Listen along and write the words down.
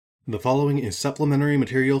The following is supplementary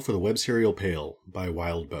material for the web serial Pale by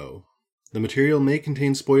Wildbow. The material may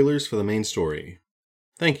contain spoilers for the main story.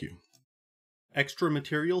 Thank you. Extra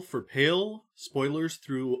material for Pale, spoilers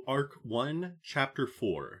through Arc 1, Chapter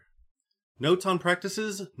 4. Notes on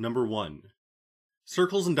practices, number 1.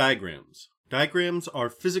 Circles and diagrams. Diagrams are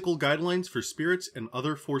physical guidelines for spirits and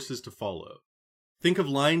other forces to follow. Think of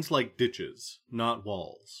lines like ditches, not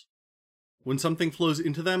walls. When something flows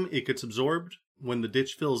into them, it gets absorbed. When the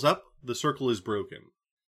ditch fills up, the circle is broken.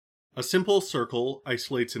 A simple circle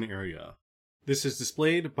isolates an area. This is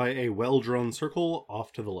displayed by a well-drawn circle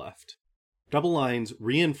off to the left. Double lines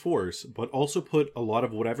reinforce, but also put a lot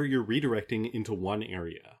of whatever you're redirecting into one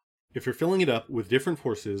area. If you're filling it up with different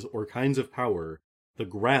forces or kinds of power, the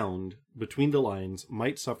ground between the lines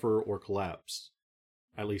might suffer or collapse,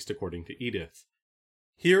 at least according to Edith.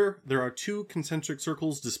 Here, there are 2 concentric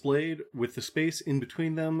circles displayed, with the space in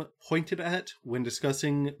between them pointed at when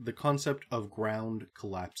discussing the concept of ground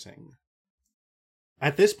collapsing.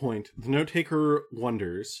 At this point, the note-taker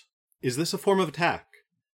wonders, is this a form of attack?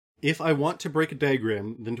 If I want to break a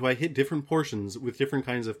diagram, then do I hit different portions with different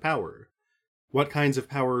kinds of power? What kinds of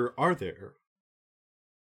power are there?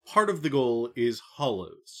 Part of the goal is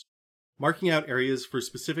hollows, marking out areas for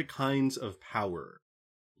specific kinds of power.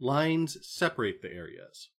 Lines separate the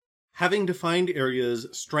areas. Having defined areas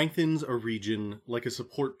strengthens a region like a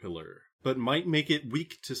support pillar, but might make it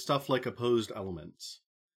weak to stuff like opposed elements.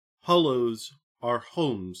 Hollows are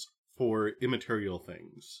homes for immaterial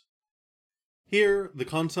things. Here, the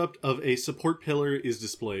concept of a support pillar is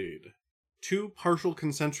displayed. 2 partial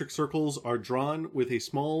concentric circles are drawn with a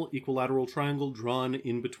small equilateral triangle drawn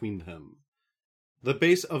in between them. The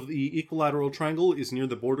base of the equilateral triangle is near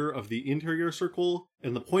the border of the interior circle,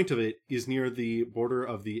 and the point of it is near the border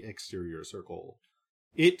of the exterior circle.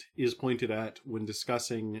 It is pointed at when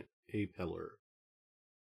discussing a pillar.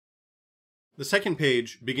 The second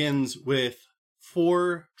page begins with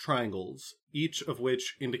 4 triangles, each of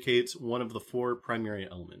which indicates one of the 4 primary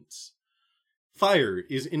elements. Fire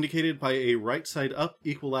is indicated by a right-side-up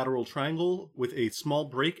equilateral triangle with a small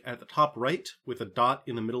break at the top right with a dot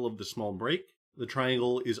in the middle of the small break. The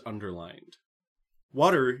triangle is underlined.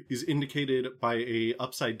 Water is indicated by a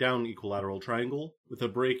upside-down equilateral triangle with a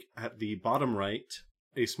break at the bottom right,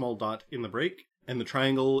 a small dot in the break, and the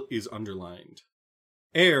triangle is underlined.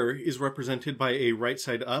 Air is represented by a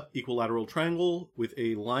right-side-up equilateral triangle with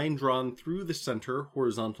a line drawn through the center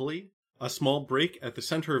horizontally, a small break at the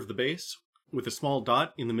center of the base with a small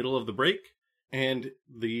dot in the middle of the break, and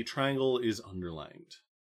the triangle is underlined.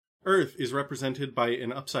 Earth is represented by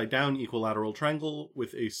an upside-down equilateral triangle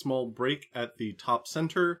with a small break at the top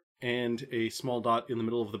center and a small dot in the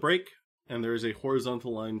middle of the break, and there is a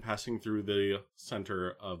horizontal line passing through the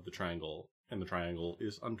center of the triangle, and the triangle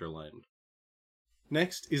is underlined.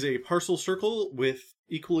 Next is a partial circle with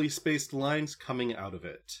equally spaced lines coming out of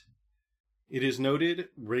it. It is noted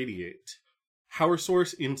radiate. Power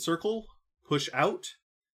source in circle, push out,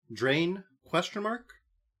 drain, ?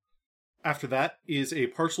 After that is a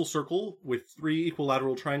partial circle with 3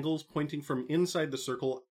 equilateral triangles pointing from inside the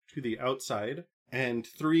circle to the outside, and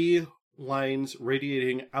 3 lines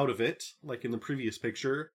radiating out of it, like in the previous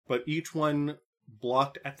picture, but each one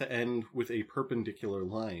blocked at the end with a perpendicular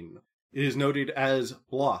line. It is noted as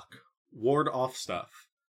block, ward off stuff.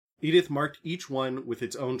 Edith marked each one with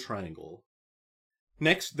its own triangle.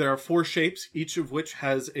 Next, there are 4 shapes, each of which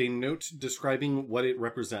has a note describing what it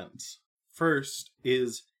represents. First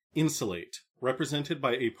is insulate, represented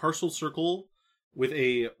by a partial circle with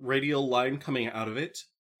a radial line coming out of it.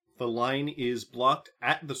 The line is blocked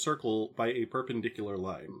at the circle by a perpendicular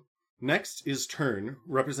line. Next is turn,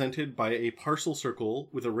 represented by a partial circle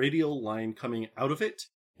with a radial line coming out of it,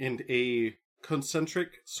 and a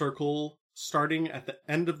concentric circle starting at the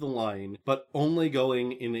end of the line, but only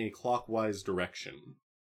going in a clockwise direction.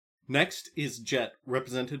 Next is jet,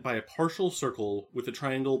 represented by a partial circle with a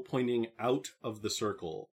triangle pointing out of the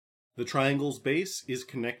circle. The triangle's base is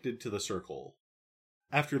connected to the circle.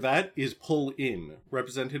 After that is pull in,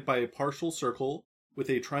 represented by a partial circle with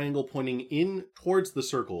a triangle pointing in towards the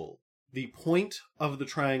circle. The point of the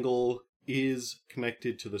triangle is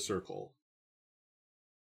connected to the circle.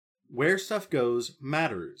 Where stuff goes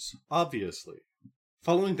matters, obviously.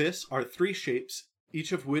 Following this are 3 shapes,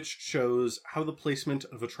 each of which shows how the placement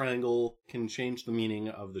of a triangle can change the meaning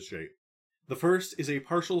of the shape. The first is a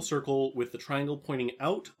partial circle with the triangle pointing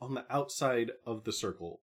out on the outside of the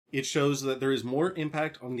circle. It shows that there is more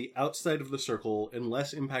impact on the outside of the circle and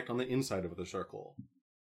less impact on the inside of the circle.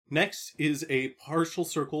 Next is a partial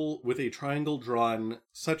circle with a triangle drawn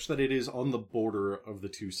such that it is on the border of the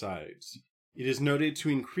 2 sides. It is noted to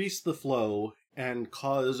increase the flow and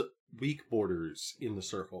cause weak borders in the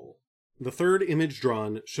circle. The third image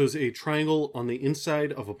drawn shows a triangle on the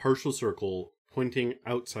inside of a partial circle pointing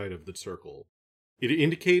outside of the circle. It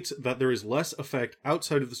indicates that there is less effect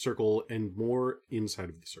outside of the circle and more inside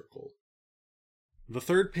of the circle. The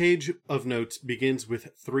third page of notes begins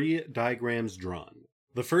with 3 diagrams drawn.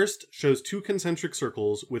 The first shows 2 concentric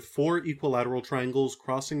circles with 4 equilateral triangles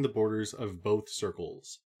crossing the borders of both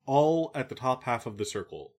circles, all at the top half of the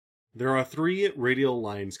circle. There are 3 radial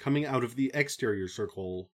lines coming out of the exterior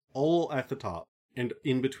circle, all at the top and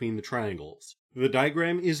in between the triangles. The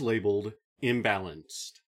diagram is labeled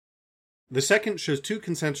imbalanced. The second shows 2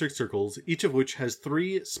 concentric circles, each of which has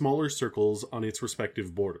 3 smaller circles on its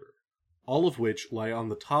respective border, all of which lie on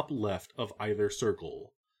the top left of either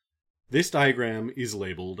circle. This diagram is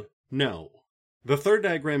labeled no. The third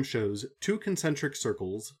diagram shows 2 concentric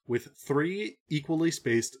circles with 3 equally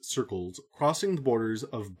spaced circles crossing the borders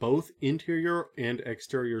of both interior and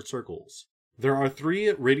exterior circles. There are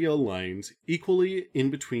 3 radial lines equally in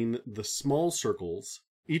between the small circles,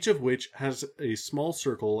 each of which has a small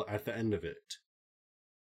circle at the end of it.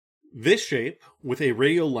 This shape, with a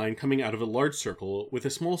radial line coming out of a large circle with a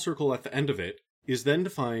small circle at the end of it, is then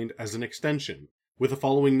defined as an extension, with the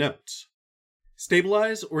following notes.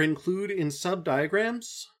 Stabilize or include in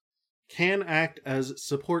sub-diagrams, can act as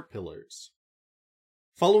support pillars.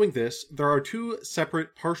 Following this, there are 2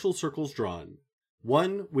 separate partial circles drawn,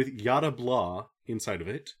 one with Yada Blah inside of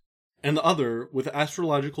it, and the other with the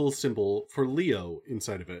astrological symbol for Leo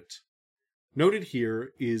inside of it. Noted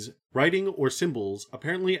here is writing or symbols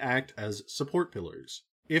apparently act as support pillars,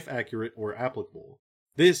 if accurate or applicable.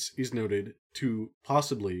 This is noted to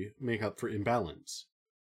possibly make up for imbalance.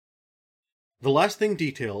 The last thing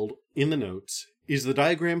detailed in the notes is the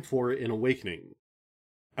diagram for an awakening.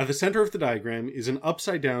 At the center of the diagram is an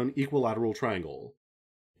upside-down equilateral triangle.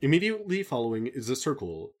 Immediately following is a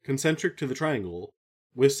circle, concentric to the triangle,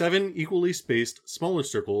 with 7 equally spaced smaller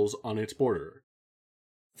circles on its border.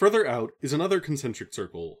 Further out is another concentric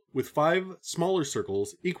circle, with 5 smaller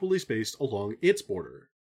circles equally spaced along its border.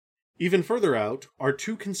 Even further out are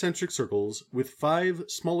 2 concentric circles with 5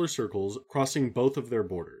 smaller circles crossing both of their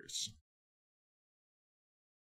borders.